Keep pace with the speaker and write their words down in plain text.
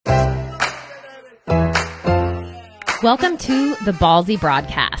Welcome to the Ballsy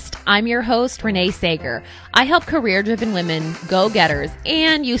broadcast. I'm your host, Renee Sager. I help career-driven women, go-getters,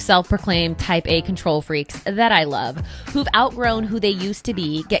 and you self-proclaimed type A control freaks that I love, who've outgrown who they used to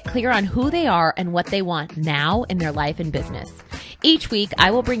be, get clear on who they are and what they want now in their life and business. Each week,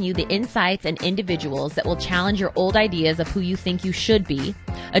 I will bring you the insights and individuals that will challenge your old ideas of who you think you should be,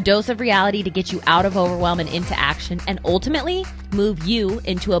 a dose of reality to get you out of overwhelm and into action, and ultimately move you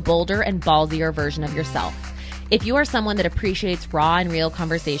into a bolder and ballsier version of yourself. If you are someone that appreciates raw and real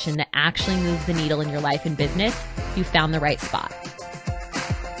conversation that actually moves the needle in your life and business, you found the right spot.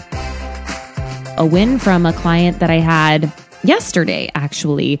 A win from a client that I had yesterday,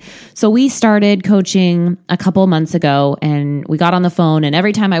 actually. So we started coaching a couple months ago and we got on the phone, and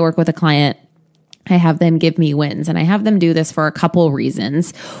every time I work with a client, I have them give me wins, and I have them do this for a couple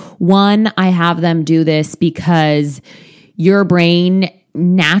reasons. One, I have them do this because your brain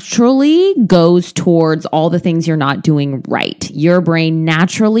naturally goes towards all the things you're not doing right. Your brain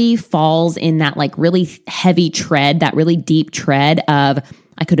naturally falls in that like really heavy tread, that really deep tread of,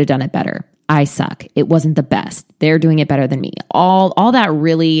 I could have done it better. I suck. It wasn't the best. They're doing it better than me. All that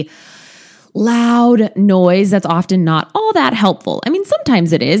really loud noise that's often not all that helpful. I mean,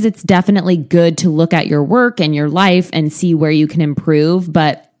 sometimes it is. It's definitely good to look at your work and your life and see where you can improve,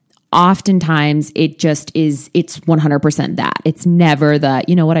 but oftentimes it just is, it's 100% that. It's never the,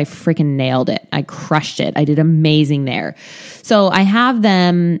 you know what, I freaking nailed it. I crushed it. I did amazing there. So I have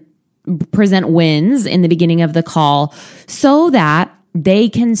them present wins in the beginning of the call so that they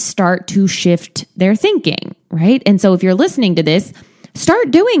can start to shift their thinking, right? And so if you're listening to this, start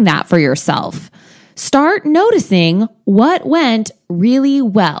doing that for yourself. Start noticing what went really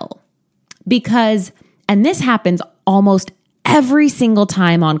well. Because, and this happens almost every single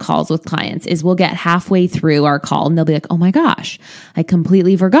time on calls with clients, is we'll get halfway through our call and they'll be like, oh my gosh, I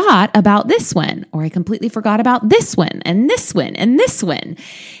completely forgot about this one, or I completely forgot about this one and this one and this one.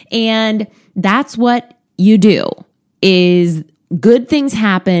 And that's what you do, is good things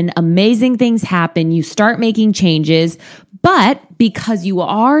happen, amazing things happen. You start making changes, but because you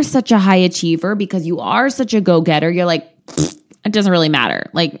are such a high achiever, because you are such a go-getter, you're like, it doesn't really matter.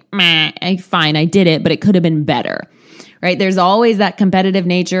 Like, fine, I did it, but it could have been better. Right? There's always that competitive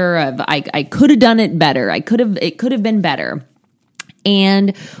nature of I could have done it better. It could have been better.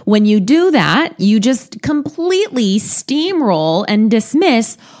 And when you do that, you just completely steamroll and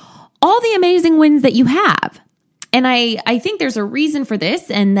dismiss all the amazing wins that you have. And I think there's a reason for this,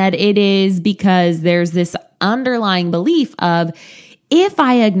 and that it is because there's this underlying belief of, if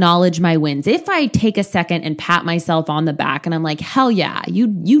I acknowledge my wins, if I take a second and pat myself on the back and I'm like, hell yeah, you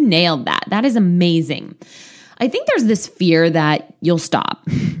nailed that. That is amazing. I think there's this fear that you'll stop.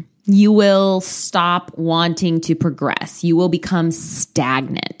 You will stop wanting to progress. You will become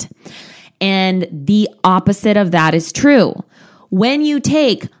stagnant. And the opposite of that is true. When you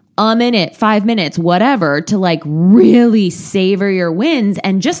take a minute, 5 minutes, whatever, to like really savor your wins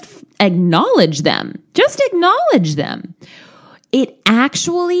and just acknowledge them, it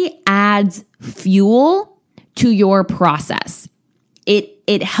actually adds fuel to your process.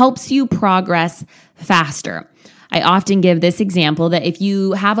 It helps you progress faster. I often give this example that if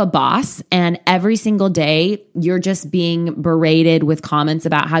you have a boss and every single day you're just being berated with comments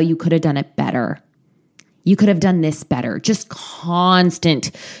about how you could have done it better, you could have done this better, just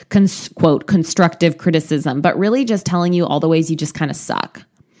constant, quote, constructive criticism, but really just telling you all the ways you just kind of suck.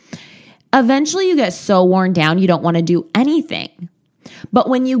 Eventually you get so worn down you don't want to do anything. But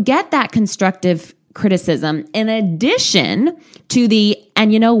when you get that constructive criticism, in addition to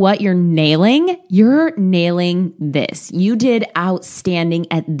and you know what, you're nailing this. You did outstanding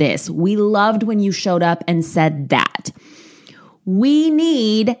at this. We loved when you showed up and said that. We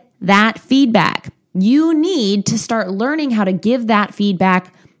need that feedback. You need to start learning how to give that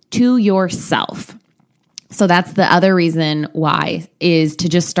feedback to yourself. So that's the other reason why, is to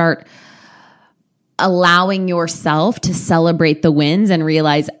just start allowing yourself to celebrate the wins and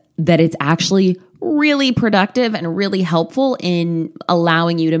realize that it's actually really productive and really helpful in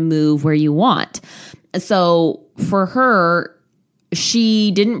allowing you to move where you want. So for her,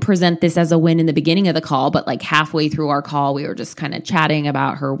 she didn't present this as a win in the beginning of the call, but like halfway through our call, we were just kind of chatting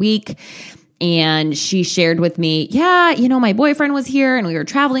about her week. And she shared with me, yeah, you know, my boyfriend was here and we were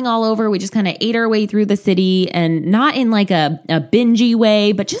traveling all over. We just kind of ate our way through the city, and not in like a bingey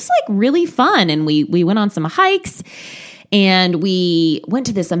way, but just like really fun. And we went on some hikes. And we went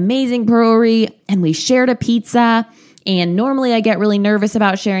to this amazing brewery and we shared a pizza. And normally I get really nervous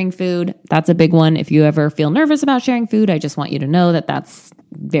about sharing food. That's a big one. If you ever feel nervous about sharing food, I just want you to know that that's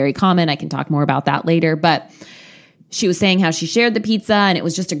very common. I can talk more about that later. But she was saying how she shared the pizza and it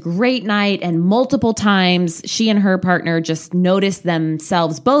was just a great night. And multiple times she and her partner just noticed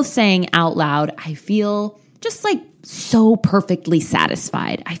themselves both saying out loud, I feel just like so perfectly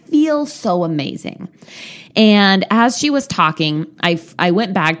satisfied. I feel so amazing. And as she was talking, I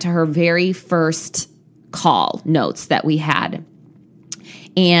went back to her very first call notes that we had.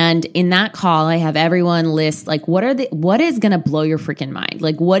 And in that call, I have everyone list, like, what is going to blow your freaking mind?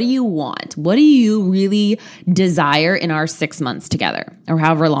 Like, what do you want? What do you really desire in our 6 months together or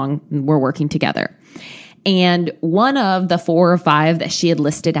however long we're working together? And one of the 4 or 5 that she had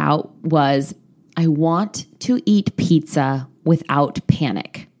listed out was, I want to eat pizza without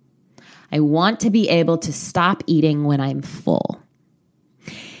panic. I want to be able to stop eating when I'm full.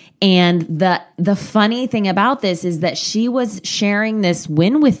 And the funny thing about this is that she was sharing this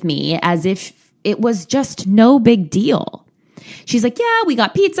win with me as if it was just no big deal. She's like, yeah, we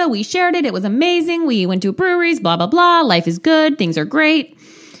got pizza. We shared it. It was amazing. We went to breweries, blah, blah, blah. Life is good. Things are great.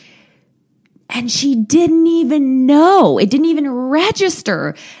 And she didn't even know. It didn't even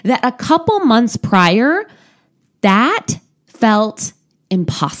register that a couple months prior, that felt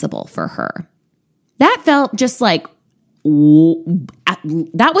impossible for her. That felt just like,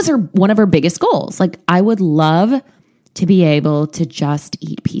 that was one of her biggest goals. Like, I would love to be able to just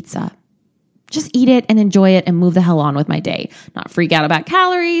eat pizza. Just eat it and enjoy it and move the hell on with my day. Not freak out about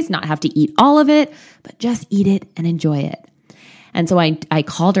calories, not have to eat all of it, but just eat it and enjoy it. And so I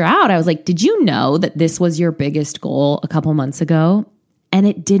called her out. I was like, did you know that this was your biggest goal a couple months ago? And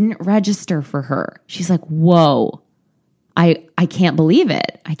it didn't register for her. She's like, whoa. I can't believe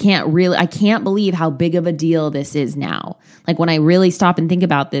it. I can't believe how big of a deal this is now. Like, when I really stop and think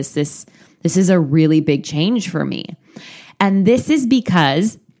about this is a really big change for me. And this is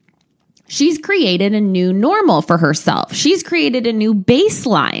because she's created a new normal for herself. She's created a new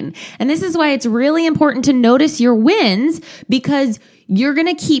baseline. And this is why it's really important to notice your wins, because you're going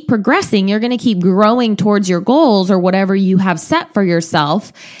to keep progressing. You're going to keep growing towards your goals or whatever you have set for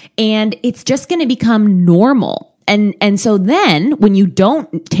yourself. And it's just going to become normal. And so then when you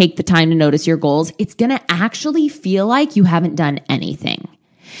don't take the time to notice your goals, it's going to actually feel like you haven't done anything.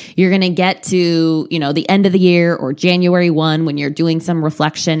 You're going to get to, the end of the year or January 1 when you're doing some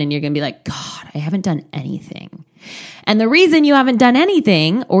reflection and you're going to be like, God, I haven't done anything. And the reason you haven't done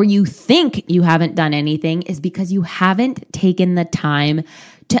anything, or you think you haven't done anything, is because you haven't taken the time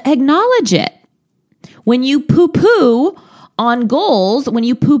to acknowledge it. When you poo-poo on goals, when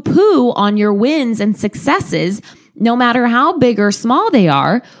you poo-poo on your wins and successes, no matter how big or small they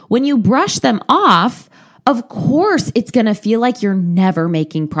are, when you brush them off, of course, it's going to feel like you're never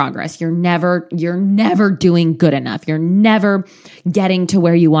making progress. You're never doing good enough. You're never getting to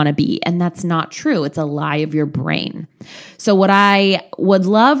where you want to be. And that's not true. It's a lie of your brain. So what I would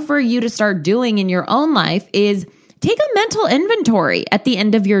love for you to start doing in your own life is take a mental inventory at the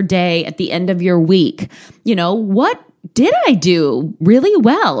end of your day, at the end of your week. What did I do really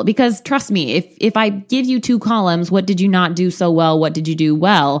well? Because trust me, if I give you 2 columns, what did you not do so well? What did you do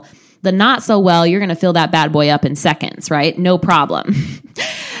well? The not so well, you're going to fill that bad boy up in seconds, right? No problem.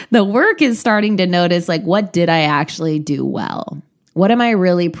 The work is starting to notice, like, what did I actually do well? What am I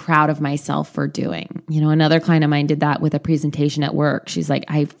really proud of myself for doing? Another client of mine did that with a presentation at work. She's like,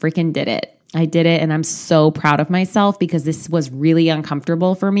 I freaking did it. I did it. And I'm so proud of myself because this was really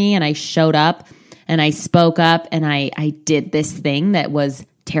uncomfortable for me. And I showed up and I spoke up and I did this thing that was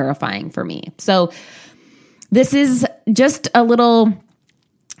terrifying for me. So this is just a little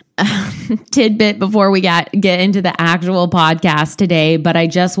tidbit before we get into the actual podcast today. But I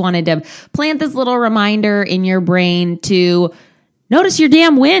just wanted to plant this little reminder in your brain to notice your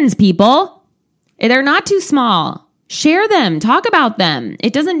damn wins, people. They're not too small. Share them. Talk about them.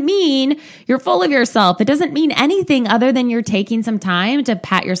 It doesn't mean you're full of yourself. It doesn't mean anything other than you're taking some time to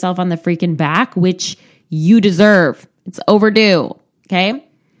pat yourself on the freaking back, which you deserve. It's overdue. Okay?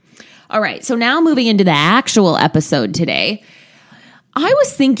 All right. So now moving into the actual episode today, I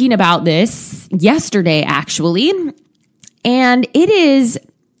was thinking about this yesterday, actually, and is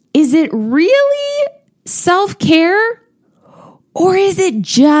it really self-care or is it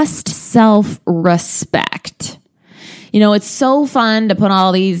just self-respect? It's so fun to put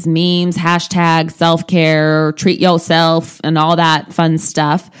all these memes, hashtags, self-care, treat yourself, and all that fun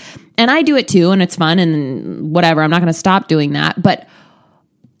stuff. And I do it too, and it's fun and whatever. I'm not going to stop doing that. But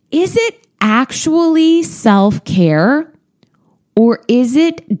is it actually self-care, or is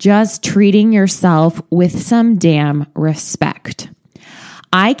it just treating yourself with some damn respect?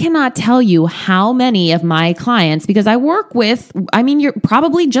 I cannot tell you how many of my clients, because I work with, you're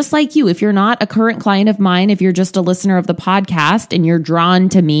probably just like you. If you're not a current client of mine, if you're just a listener of the podcast and you're drawn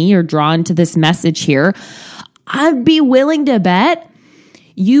to me, you're drawn to this message here, I'd be willing to bet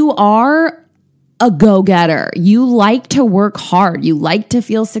you are a go-getter. You like to work hard. You like to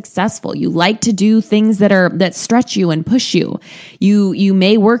feel successful. You like to do things that stretch you and push you. You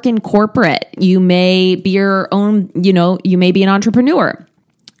may work in corporate. You may be your own, you may be an entrepreneur.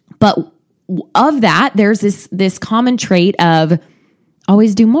 But of that, there's this common trait of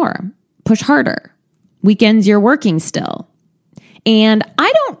always do more, push harder. Weekends you're working still. And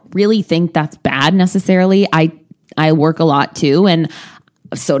I don't really think that's bad necessarily. I work a lot too, and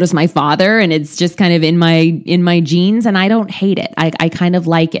so does my father, and it's just kind of in my genes, and I don't hate it. I kind of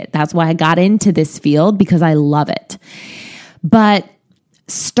like it. That's why I got into this field, because I love it. But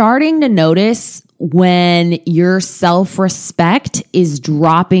starting to notice when your self-respect is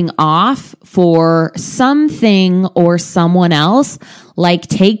dropping off for something or someone else, like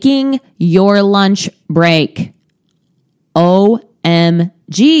taking your lunch break.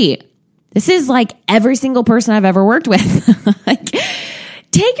 OMG. This is like every single person I've ever worked with. Like,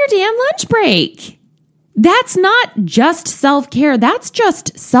 take your damn lunch break. That's not just self-care. That's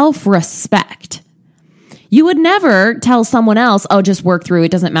just self-respect. You would never tell someone else, oh, just work through.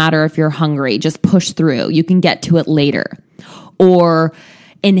 It doesn't matter if you're hungry. Just push through. You can get to it later. Or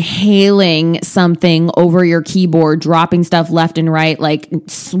inhaling something over your keyboard, dropping stuff left and right, like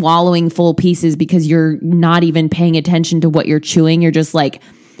swallowing full pieces because you're not even paying attention to what you're chewing. You're just like,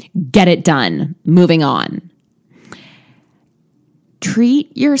 get it done. Moving on.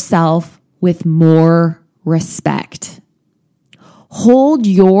 Treat yourself with more respect. Hold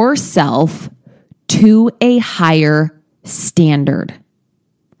yourself to a higher standard.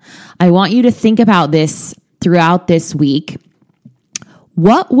 I want you to think about this throughout this week.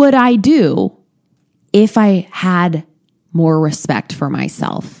 What would I do if I had more respect for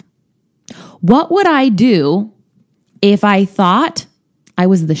myself? What would I do if I thought I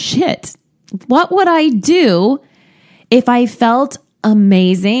was the shit? What would I do if I felt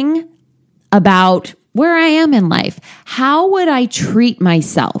amazing about where I am in life? How would I treat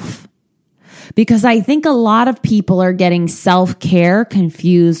myself? Because I think a lot of people are getting self-care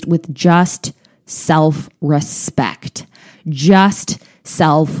confused with just self-respect, just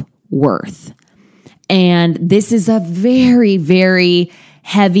self-worth. And this is a very, very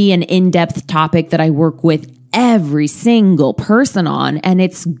heavy and in-depth topic that I work with every single person on. And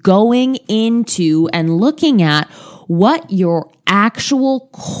it's going into and looking at what your actual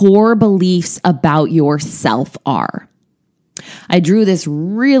core beliefs about yourself are. I drew this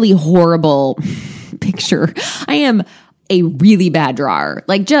really horrible picture. I am a really bad drawer,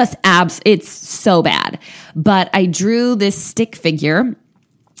 like just it's so bad. But I drew this stick figure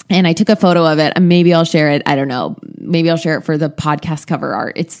and I took a photo of it. Maybe I'll share it. I don't know. Maybe I'll share it for the podcast cover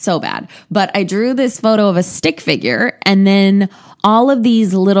art. It's so bad. But I drew this photo of a stick figure and then all of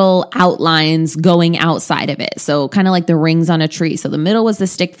these little outlines going outside of it. So kind of like the rings on a tree. So the middle was the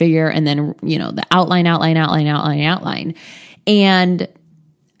stick figure and then, the outline. And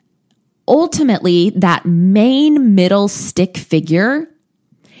ultimately, that main middle stick figure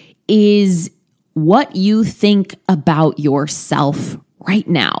is what you think about yourself right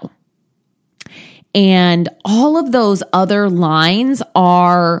now. And all of those other lines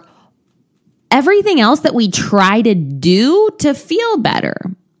are everything else that we try to do to feel better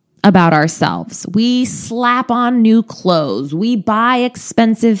about ourselves. We slap on new clothes. We buy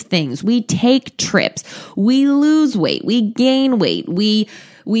expensive things. We take trips. We lose weight. We gain weight. We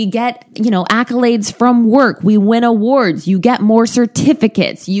get, accolades from work. We win awards. You get more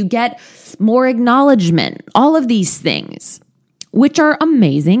certificates. You get more acknowledgement. All of these things, which are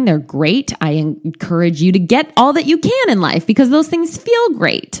amazing. They're great. I encourage you to get all that you can in life because those things feel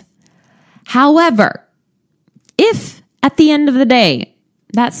great. However, if at the end of the day,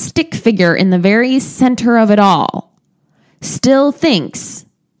 that stick figure in the very center of it all still thinks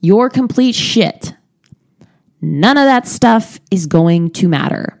you're complete shit, none of that stuff is going to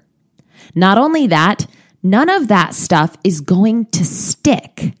matter. Not only that, none of that stuff is going to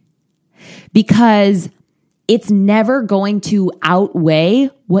stick because it's never going to outweigh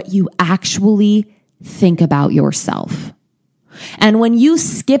what you actually think about yourself. And when you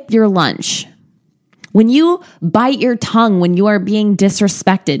skip your lunch, when you bite your tongue when you are being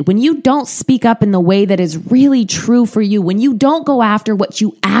disrespected, when you don't speak up in the way that is really true for you, when you don't go after what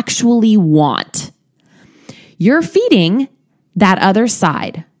you actually want, you're feeding that other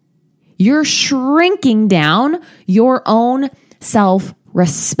side. You're shrinking down your own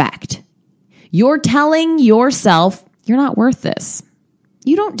self-respect. You're telling yourself, you're not worth this.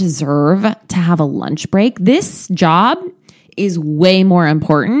 You don't deserve to have a lunch break. This job is way more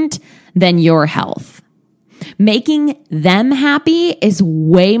important than your health. Making them happy is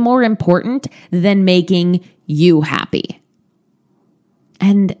way more important than making you happy.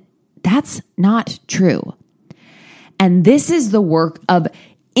 And that's not true. And this is the work of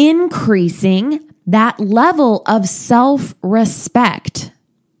increasing that level of self-respect.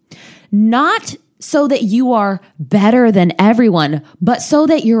 Not so that you are better than everyone, but so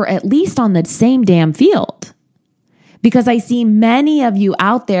that you're at least on the same damn field. Because I see many of you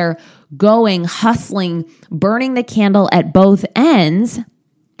out there going, hustling, burning the candle at both ends,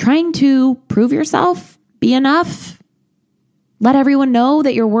 trying to prove yourself, be enough, let everyone know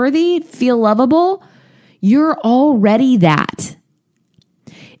that you're worthy, feel lovable. You're already that.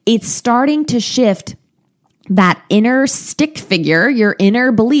 It's starting to shift that inner stick figure, your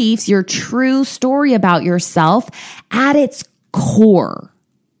inner beliefs, your true story about yourself at its core.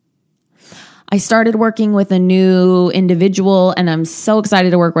 I started working with a new individual and I'm so excited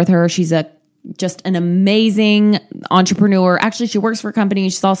to work with her. She's just an amazing entrepreneur. Actually, she works for a company.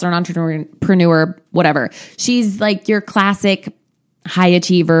 She's also an entrepreneur, whatever. She's like your classic high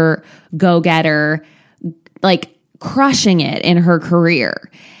achiever, go-getter, like crushing it in her career.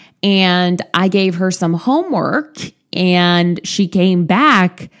 And I gave her some homework and she came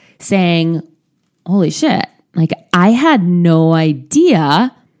back saying, holy shit, like I had no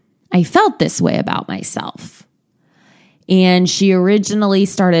idea I felt this way about myself. And she originally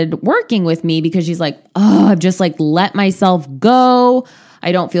started working with me because she's like, oh, I've just like let myself go.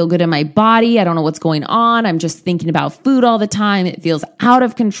 I don't feel good in my body. I don't know what's going on. I'm just thinking about food all the time. It feels out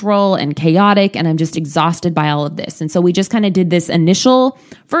of control and chaotic, and I'm just exhausted by all of this. And so we just kind of did this initial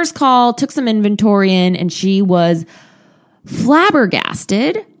first call, took some inventory in, and she was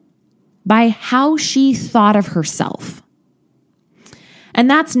flabbergasted by how she thought of herself. And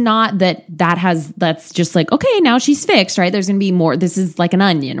that's not that's just like, okay, now she's fixed, right? There's going to be more. This is like an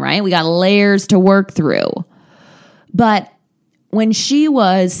onion, right? We got layers to work through. But when she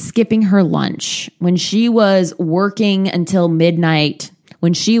was skipping her lunch, when she was working until midnight,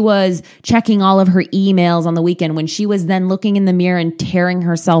 when she was checking all of her emails on the weekend, when she was then looking in the mirror and tearing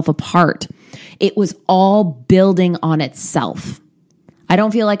herself apart, it was all building on itself. I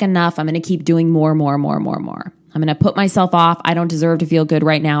don't feel like enough. I'm going to keep doing more. I'm going to put myself off. I don't deserve to feel good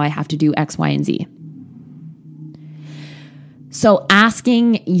right now. I have to do X, Y, and Z. So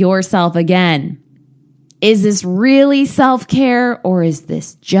asking yourself again, is this really self-care or is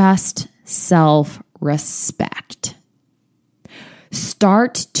this just self-respect?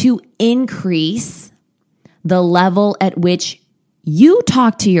 Start to increase the level at which you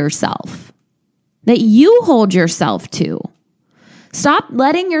talk to yourself, that you hold yourself to. Stop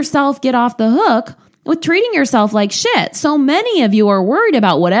letting yourself get off the hook with treating yourself like shit. So many of you are worried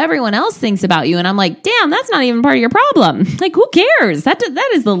about what everyone else thinks about you. And I'm like, damn, that's not even part of your problem. Like, who cares? That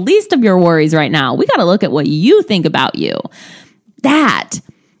is the least of your worries right now. We got to look at what you think about you. That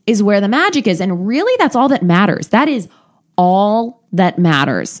is where the magic is. And really, that's all that matters. That is all that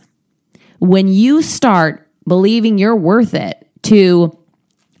matters. When you start believing you're worth it to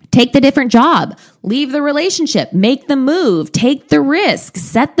take the different job, leave the relationship, make the move, take the risk,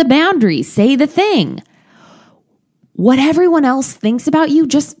 set the boundaries, say the thing. What everyone else thinks about you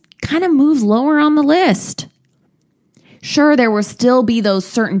just kind of moves lower on the list. Sure, there will still be those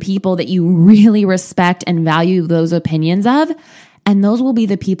certain people that you really respect and value those opinions of, and those will be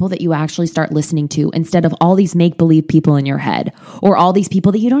the people that you actually start listening to instead of all these make-believe people in your head or all these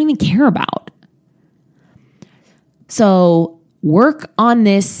people that you don't even care about. So work on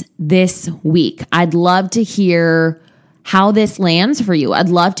this week. I'd love to hear how this lands for you. I'd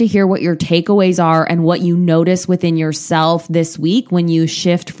love to hear what your takeaways are and what you notice within yourself this week when you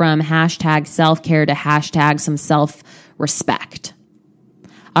shift from hashtag self-care to hashtag some self-respect.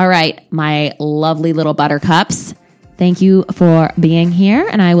 All right, my lovely little buttercups. Thank you for being here,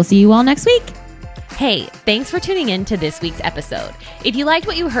 and I will see you all next week. Hey, thanks for tuning in to this week's episode. If you liked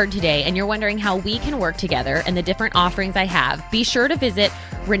what you heard today and you're wondering how we can work together and the different offerings I have, be sure to visit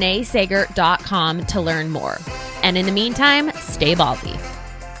reneesager.com to learn more. And in the meantime, stay ballsy.